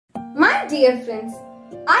My dear friends,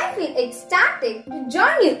 I feel ecstatic to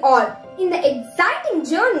join you all in the exciting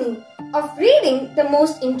journey of reading the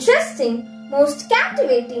most interesting, most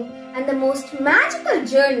captivating and the most magical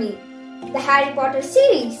journey, the Harry Potter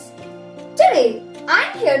series. Today, I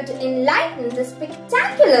am here to enlighten the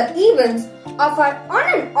spectacular events of our one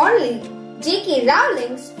and only J.K.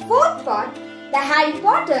 Rowling's fourth part, The Harry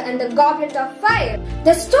Potter and the Goblet of Fire.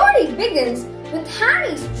 The story begins with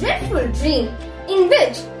Harry's dreadful dream in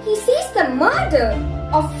which he sees the murder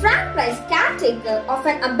of Frank Price, caretaker of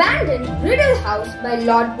an abandoned Riddle house by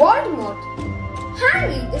Lord Voldemort.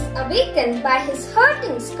 Harry is awakened by his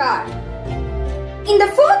hurting scar. In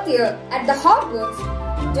the fourth year at the Hogwarts,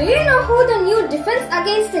 do you know who the new Defense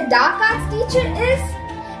Against the Dark Arts teacher is?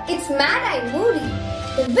 It's Mad-Eye Moody,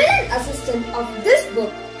 the villain assistant of this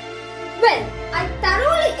book. Well, I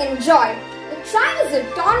thoroughly enjoyed the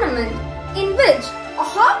Triwizard tournament in which a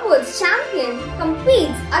Hogwarts champion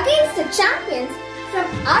competes against the champions from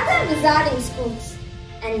other wizarding schools.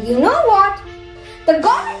 And you know what? The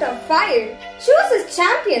Goblet of Fire chooses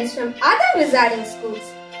champions from other wizarding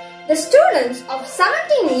schools. The students of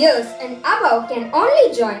 17 years and above can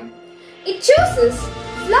only join. It chooses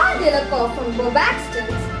Fleur Delacour from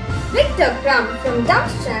Beauxbatons, Victor Crumb from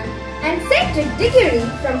Durmstrang and Cedric Diggory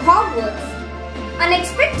from Hogwarts.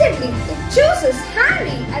 Unexpectedly, it chooses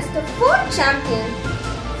Harry as the fourth champion,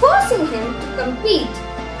 forcing him to compete.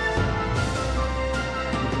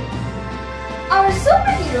 Our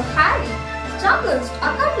superhero Harry struggles to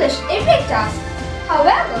accomplish every task.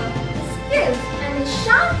 However, his skills and his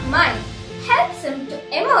sharp mind helps him to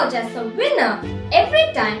emerge as a winner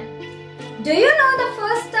every time. Do you know the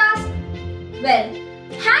first task? Well,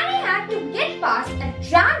 Harry had to get past a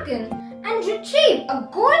dragon and retrieve a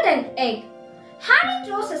golden egg. Harry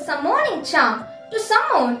throws a summoning charm to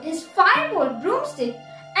summon his firebolt broomstick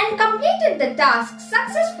and completed the task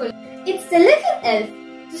successfully. It's the little elf,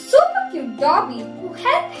 the super cute Dobby, who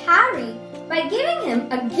helped Harry by giving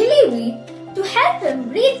him a gillyweed to help him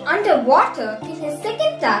breathe underwater in his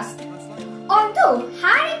second task. Although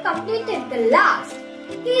Harry completed the last,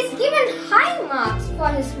 he is given high marks for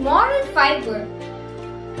his moral fiber.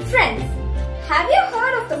 Friends, have you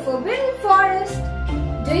heard of the Forbidden Forest?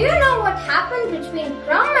 Do you know what happened between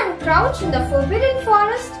Crumb and Crouch in the Forbidden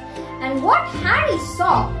Forest and what Harry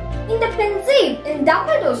saw in the Pensieve in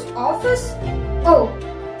Dumbledore's office? Oh,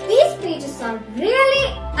 these pages are really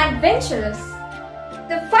adventurous.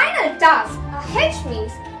 The final task, a hedge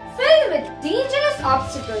maze filled with dangerous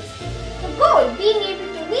obstacles, the goal being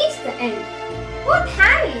able to reach the end. Both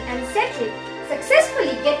Harry and Cedric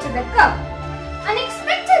successfully get to the cup.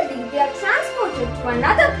 Unexpectedly, they are transported to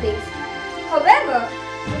another place. However,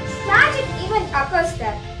 a tragic event occurs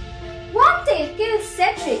there. Wormtail kills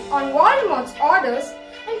Cedric on Voldemort's orders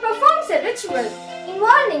and performs a ritual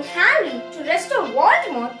involving Harry to restore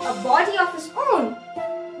Voldemort a body of his own.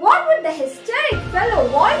 What would the hysteric fellow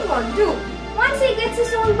Voldemort do once he gets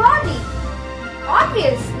his own body?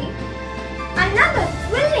 Obviously, another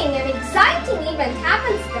thrilling and exciting event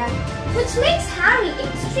happens there, which makes Harry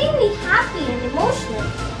extremely happy and emotional.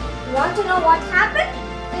 You want to know what happened?